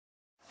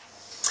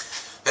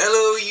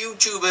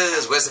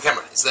YouTubers, where's the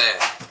camera? It's there.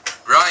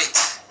 Right,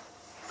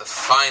 the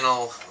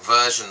final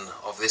version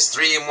of this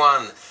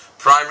 3-in-1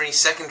 primary,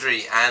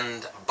 secondary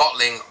and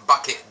bottling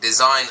bucket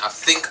design. I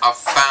think I've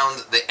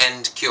found the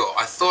end cure.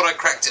 I thought I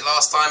cracked it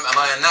last time and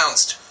I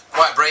announced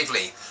quite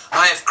bravely,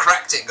 I have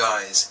cracked it,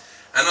 guys.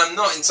 And I'm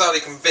not entirely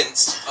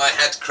convinced I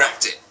had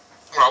cracked it.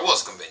 Well, I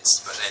was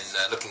convinced, but then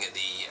looking at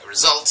the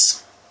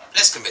results,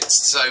 less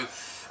convinced. So,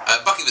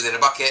 bucket within a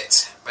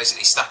bucket,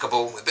 basically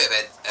stackable with a bit of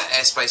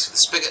airspace for the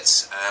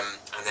spigots,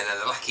 and then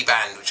a lackey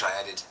band which I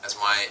added as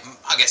my,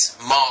 I guess,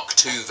 Mark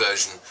II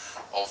version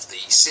of the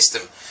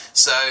system.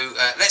 So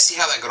let's see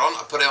how that got on.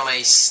 I put it on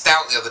a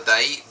stout the other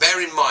day. Bear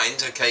in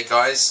mind, okay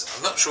guys,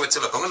 I'm not sure where to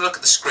look. I'm going to look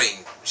at the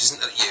screen, which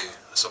isn't at you,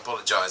 so I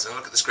apologise. I'm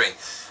going to look at the screen.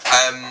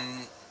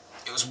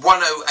 It was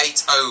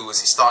 1080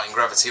 was its starting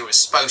gravity, or it's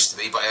supposed to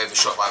be, but I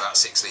overshot by about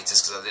 6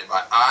 litres because I did it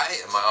by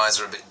eye, and my eyes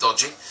are a bit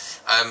dodgy.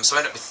 So I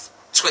ended up with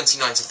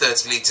 29 to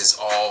 30 litres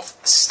of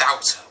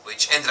stout,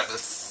 which ended up with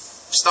a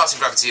starting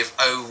gravity of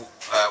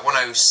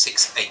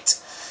 1068.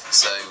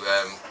 So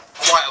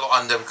quite a lot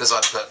under because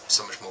I'd put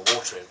so much more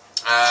water in.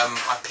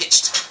 I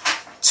pitched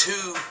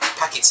 2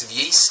 packets of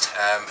yeast,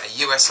 a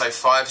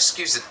US-05,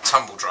 excuse the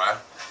tumble dryer,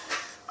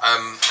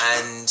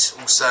 and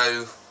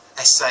also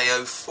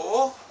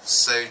SA-04.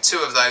 So 2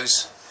 of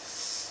those,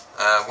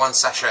 1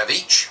 sachet of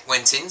each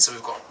went in, so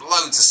we've got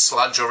loads of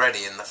sludge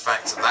already in the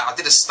fact of that. I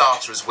did a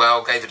starter as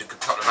well, gave it a good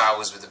couple of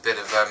hours with a bit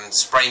of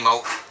spray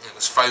malt. It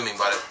was foaming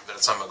by the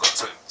time I got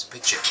to it to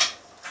pitch it.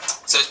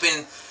 So it's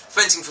been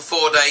fermenting for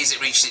 4 days. It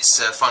reached its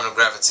final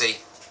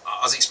gravity.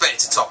 I was expected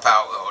to top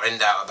out or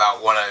end out about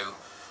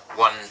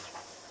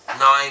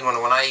 1019,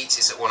 1018.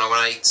 It's at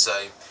 1018,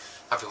 so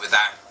happy with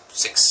that.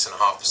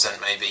 6.5%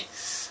 maybe.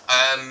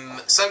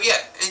 So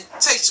yeah, it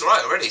tastes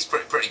alright already. It's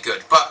pretty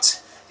good,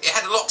 but it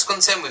had a lot to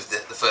contend with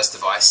the first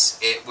device.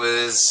 It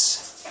was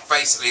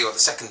basically, or my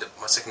second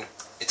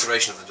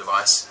iteration of the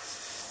device.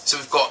 So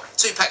we've got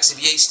 2 packs of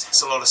yeast.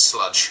 It's a lot of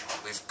sludge.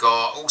 We've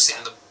got all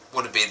sitting at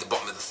what would be the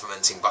bottom of the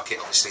fermenting bucket.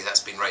 Obviously, that's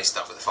been raised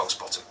up with a false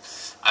bottom.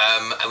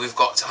 And we've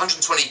got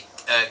 120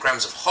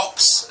 grams of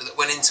hops that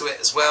went into it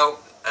as well.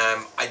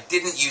 I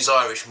didn't use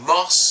Irish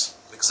moss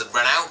because I'd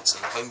run out,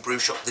 and the home brew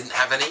shop didn't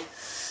have any.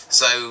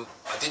 So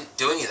I didn't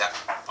do any of that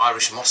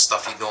Irish moss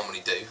stuff you'd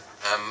normally do.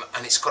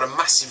 And it's got a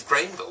massive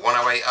grain bill,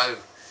 1080.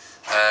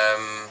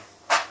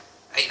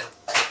 8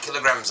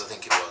 kilograms I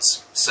think it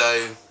was.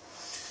 So,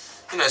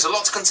 you know, there's a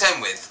lot to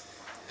contend with.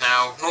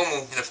 Now,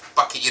 normal in a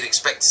bucket you'd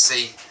expect to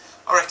see,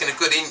 I reckon, a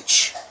good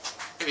inch,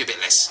 maybe a bit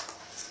less,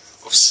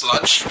 of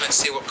sludge. Let's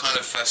see what kind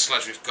of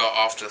sludge we've got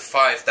after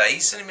 5 days.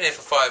 It's only been here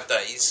for 5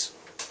 days.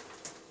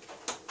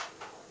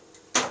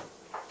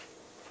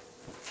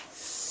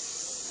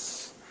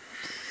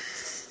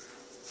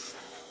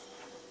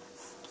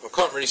 I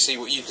can't really see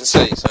what you can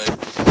see, so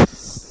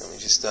let me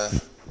just I'll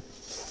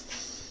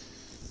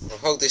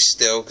hold this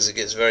still because it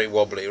gets very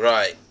wobbly.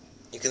 Right,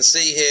 you can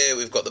see here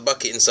we've got the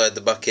bucket inside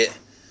the bucket.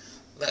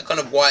 That kind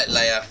of white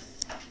layer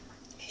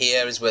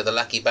here is where the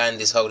lackey band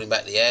is holding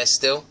back the air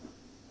still.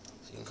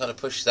 So you can kind of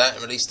push that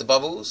and release the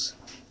bubbles.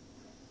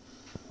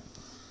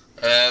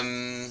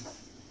 But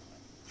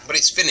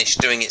it's finished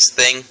doing its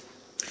thing.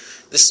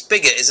 The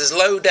spigot is as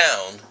low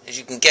down as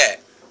you can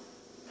get,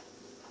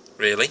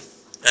 really.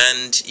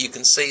 And you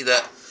can see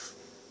that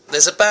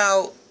there's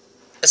about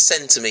a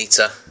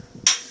centimetre.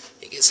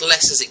 It gets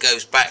less as it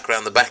goes back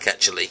round the back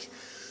actually.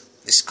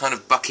 This kind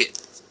of bucket,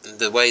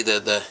 the way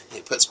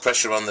it puts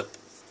pressure on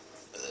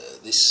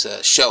this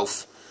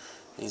shelf,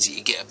 means that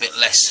you get a bit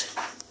less.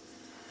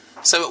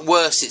 So at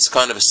worst it's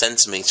kind of a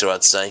centimetre,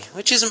 I'd say,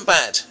 which isn't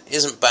bad.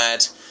 Isn't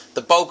bad.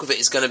 The bulk of it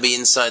is going to be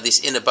inside this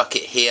inner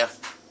bucket here.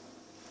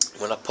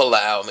 When I pull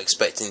that out, I'm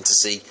expecting to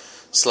see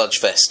sludge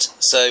fest.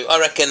 So I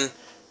reckon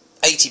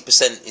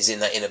 80% is in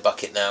that inner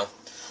bucket now.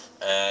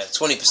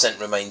 20%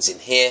 remains in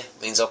here.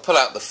 Means I'll pull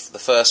out the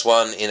first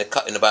one in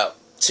about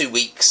 2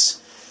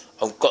 weeks.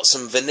 I've got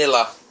some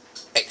vanilla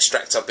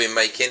extract I've been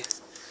making,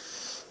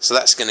 so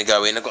that's going to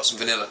go in. I've got some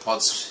vanilla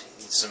pods,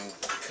 some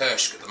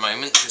Kirsch at the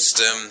moment, just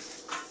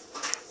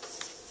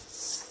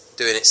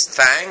doing its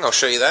thing. I'll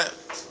show you that.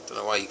 Don't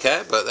know why you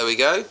care, but there we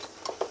go.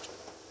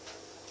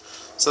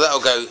 So that'll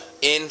go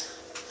in,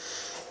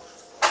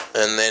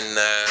 and then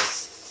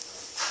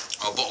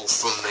I'll bottle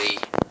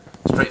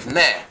straight from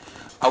there.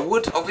 I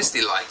would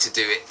obviously like to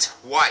do it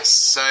twice.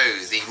 So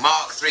the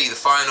Mark III, the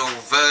final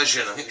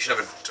version. I think we should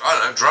have a, I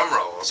don't know, drum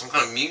roll or some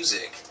kind of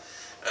music.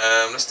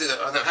 Let's do that.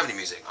 I don't have any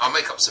music. I'll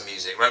make up some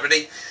music. Right,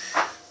 ready?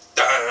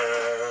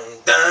 Dun,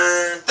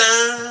 dun,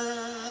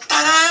 dun,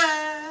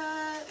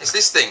 dun. It's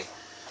this thing.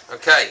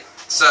 Okay.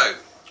 So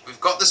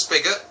we've got the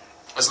spigot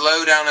as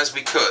low down as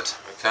we could.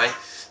 Okay.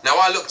 Now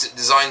I looked at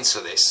designs for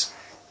this.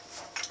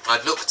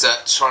 I'd looked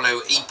at trying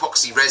to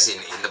epoxy resin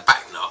in the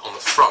back nut on the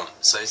front.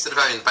 So instead of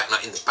having the back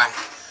nut in the back,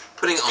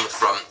 putting it on the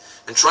front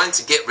and trying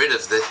to get rid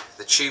of the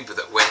tuber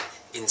that went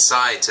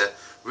inside to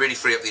really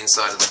free up the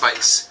inside of the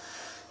base.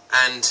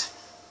 And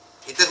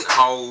it didn't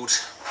hold.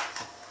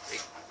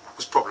 It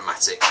was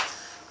problematic.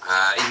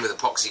 Even with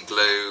epoxy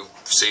glue,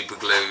 super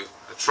glue,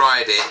 I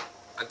tried it.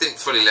 I didn't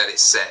fully let it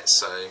set,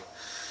 so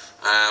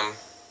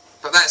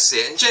but that's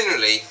it. And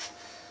generally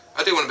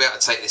I do want to be able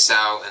to take this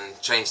out and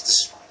change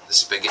the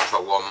spigot if I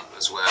want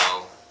as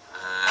well.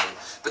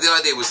 But the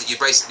idea was that you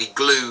basically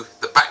glue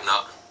the back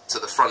nut to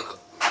the front of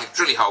you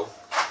drill your hole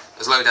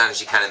as low down as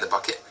you can in the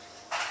bucket,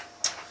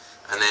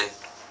 and then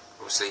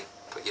obviously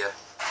put your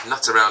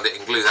nut around it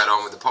and glue that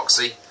on with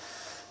epoxy,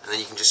 and then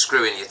you can just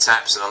screw in your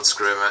taps and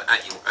unscrew them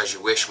as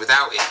you wish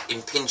without it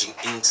impinging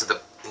into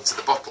the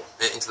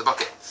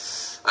bucket.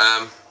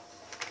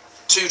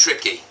 Too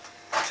tricky.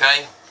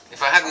 Okay.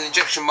 If I had an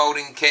injection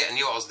moulding kit and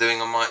knew what I was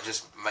doing, I might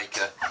just make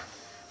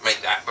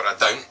that, but I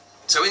don't.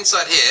 So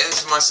inside here,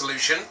 this is my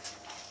solution.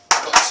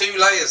 I've got 2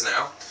 layers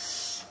now.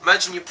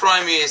 Imagine your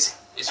primary is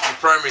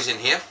in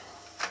here,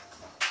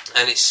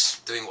 and it's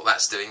doing what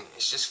that's doing.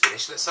 It's just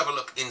finished. Let's have a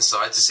look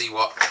inside to see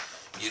what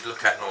you'd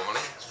look at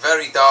normally. It's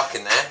very dark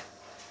in there.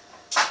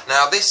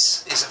 Now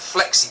this is a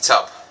flexi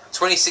tub, a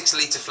 26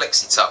 litre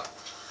flexi tub,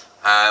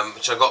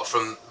 which I got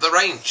from the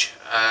range.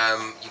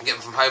 You can get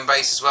them from Home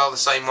Base as well, the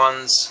same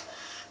ones.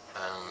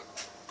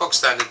 Bog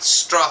standard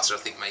Strata I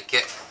think make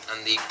it,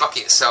 and the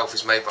bucket itself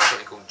is made by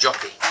something called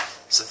Jockey.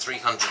 It's a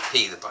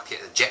 300p the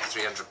bucket, a Jet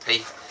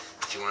 300p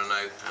if you want to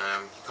know.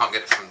 You can't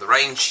get it from the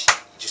range,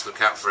 you just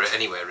look out for it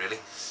anywhere really.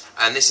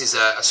 And this is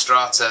a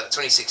Strata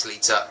 26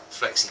 litre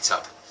flexi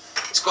tub.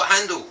 It's got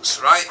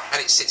handles, right,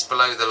 and it sits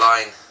below the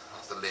line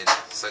of the lid,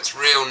 so it's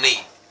real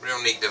neat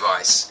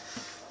device.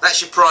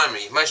 That's your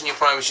primary. Imagine your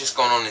primary's just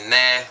gone on in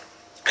there,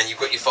 and you've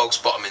got your false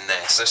bottom in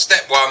there. So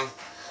step 1,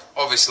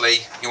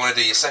 obviously you want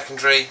to do your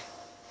secondary.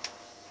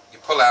 You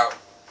pull out,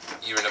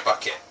 you're in a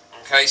bucket.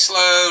 Okay,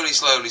 slowly.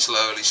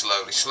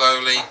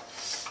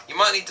 You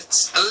might need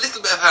a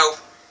little bit of help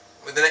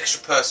with an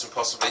extra person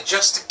possibly,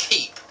 just to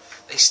keep.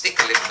 They stick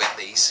a little bit,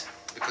 these,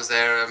 because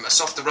they're a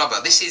softer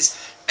rubber. This is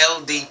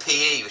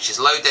LDPE, which is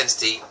low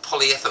density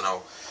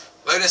polyethanol.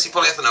 Low density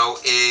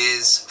polyethanol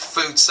is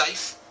food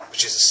safe,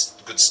 which is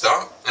a good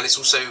start, and it's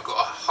also got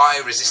a high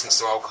resistance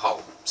to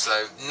alcohol,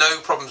 so no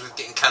problems with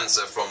getting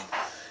cancer from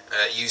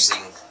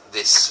using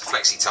this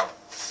flexi tub.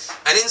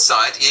 And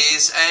inside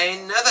is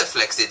another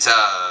flexi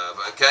tub.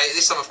 Okay,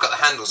 this time I've cut the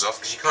handles off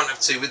because you can't have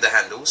 2 with the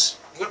handles.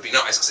 It would be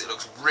nice because it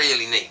looks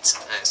really neat.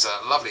 It's a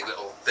lovely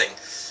little thing.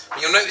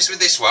 But you'll notice with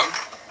this one,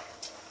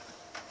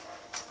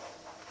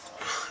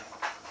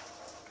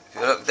 if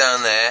you look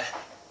down there,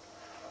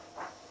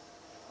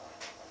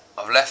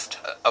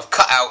 I've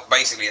cut out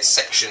basically a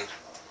section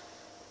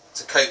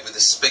to coat with the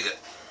spigot.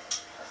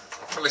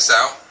 I'll pull this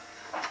out.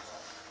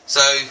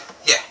 So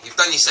yeah, you've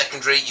done your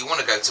secondary. You want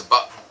to go to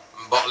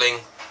bottling.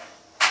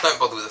 Don't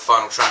bother with the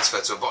final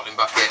transfer to a bottling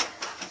bucket.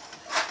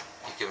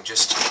 You can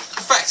just,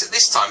 in fact, at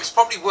this time it's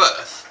probably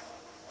worth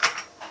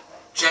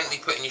gently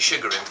putting your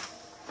sugar in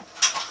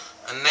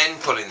and then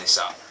pulling this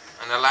up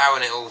and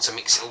allowing it all to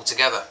mix it all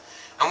together.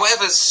 And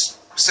whatever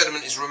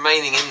sediment is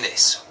remaining in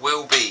this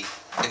will be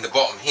in the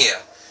bottom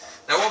here.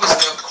 Now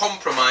obviously I've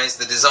compromised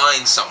the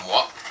design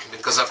somewhat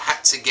because I've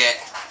had to get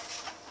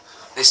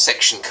this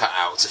section cut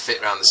out to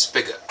fit around the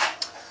spigot.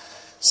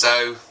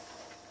 So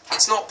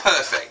it's not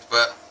perfect,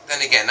 but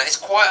then again, that is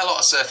quite a lot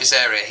of surface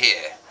area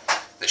here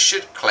that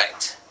should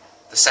collect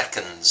the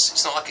seconds.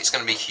 It's not like it's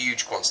going to be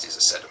huge quantities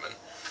of sediment.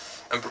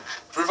 And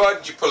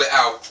provided you pull it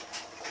out,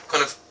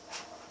 kind of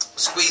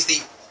squeeze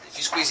if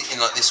you squeeze it in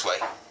like this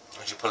way,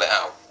 as you pull it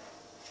out,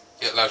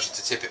 it allows you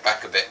to tip it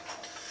back a bit,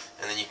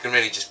 and then you can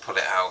really just pull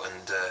it out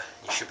and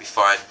you should be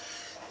fine.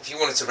 If you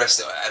wanted to rest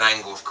it at an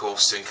angle, of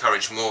course, to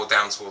encourage more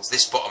down towards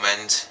this bottom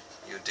end,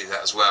 you would do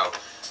that as well.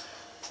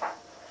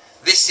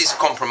 This is a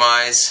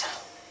compromise.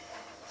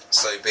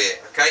 So be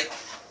it, okay?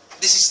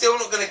 This is still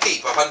not going to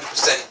keep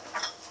 100%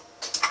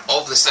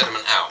 of the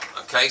sediment out,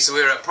 okay? So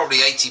we were at probably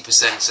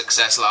 80%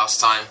 success last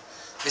time.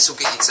 This will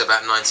get you to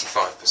about 95%,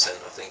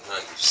 I think,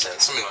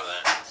 90%, something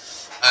like that.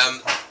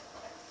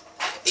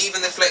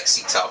 Even the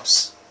flexi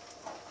tubs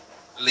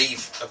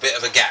leave a bit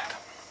of a gap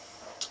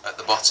at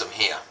the bottom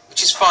here,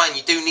 which is fine.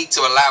 You do need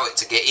to allow it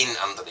to get in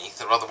underneath,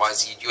 or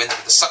otherwise you end up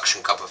with a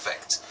suction cup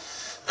effect,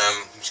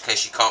 in which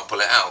case you can't pull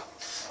it out.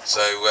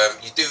 So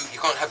you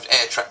can't have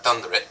air trapped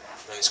under it,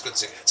 and it's good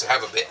to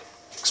have a bit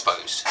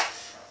exposed.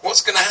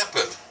 What's going to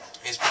happen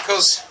is,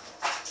 because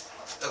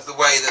of the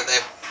way that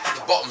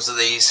the bottoms of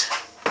these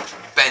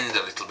bend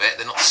a little bit,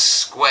 they're not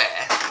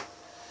square,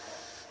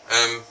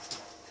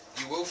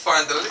 you will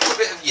find a little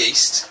bit of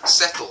yeast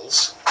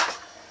settles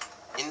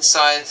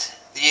inside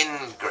the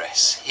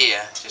ingress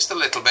here, just a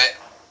little bit.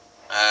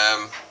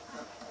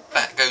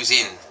 That goes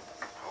in,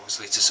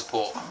 obviously, to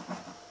support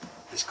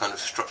this kind of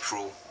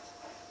structural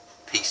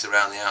piece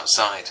around the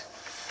outside.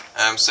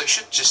 So it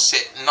should just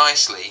sit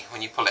nicely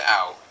when you pull it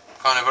out,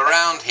 kind of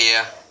around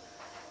here,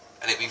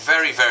 and it'll be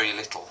very, very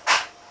little.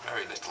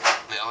 And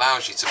it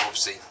allows you to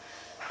obviously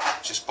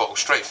just bottle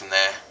straight from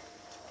there,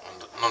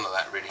 and none of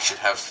that really should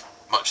have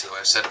much in the way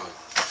of sediment.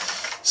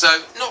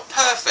 So, not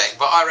perfect,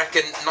 but I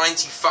reckon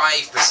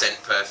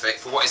 95% perfect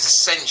for what is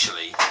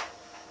essentially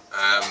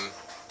a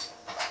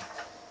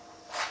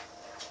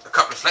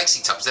couple of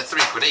flexi tubs. They're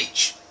 £3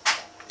 each.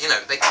 You know,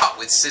 they cut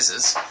with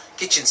scissors,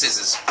 kitchen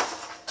scissors,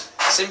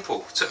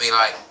 Simple. Took me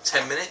like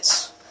 10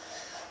 minutes.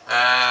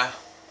 And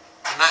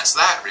that's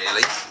that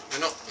really. We're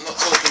not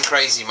talking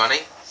crazy money.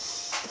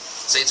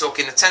 So you're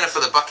talking a tenner for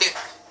the bucket.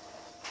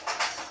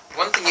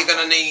 One thing you're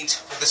going to need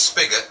with the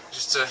spigot,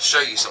 just to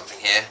show you something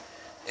here,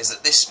 is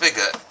that this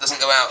spigot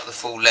doesn't go out the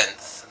full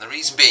length. And the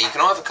reason being, you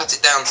can either cut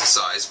it down to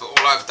size, but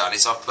all I've done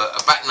is I've put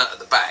a back nut at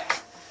the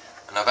back,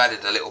 and I've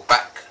added a little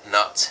back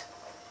nut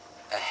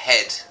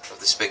ahead of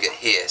the spigot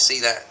here. See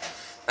that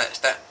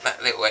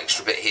little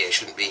extra bit here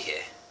shouldn't be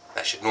here.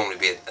 That should normally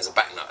be as a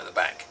back nut at the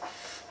back.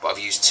 But I've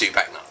used 2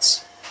 back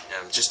nuts,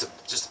 just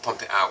to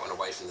pump it out and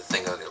away from the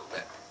thing a little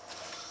bit.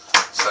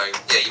 So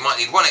yeah, you might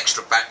need 1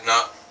 extra back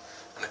nut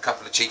and a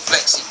couple of cheap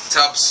flexi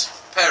tubs,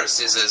 a pair of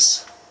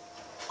scissors,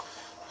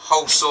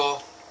 hole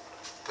saw,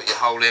 put your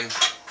hole in,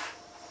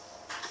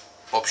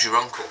 Bob's your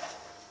uncle.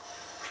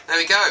 There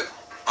we go.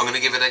 I'm going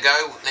to give it a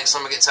go next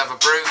time I get to have a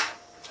brew,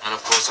 and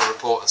of course I'll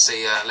report and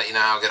see, let you know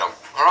how I get on.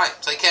 Alright,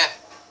 take care.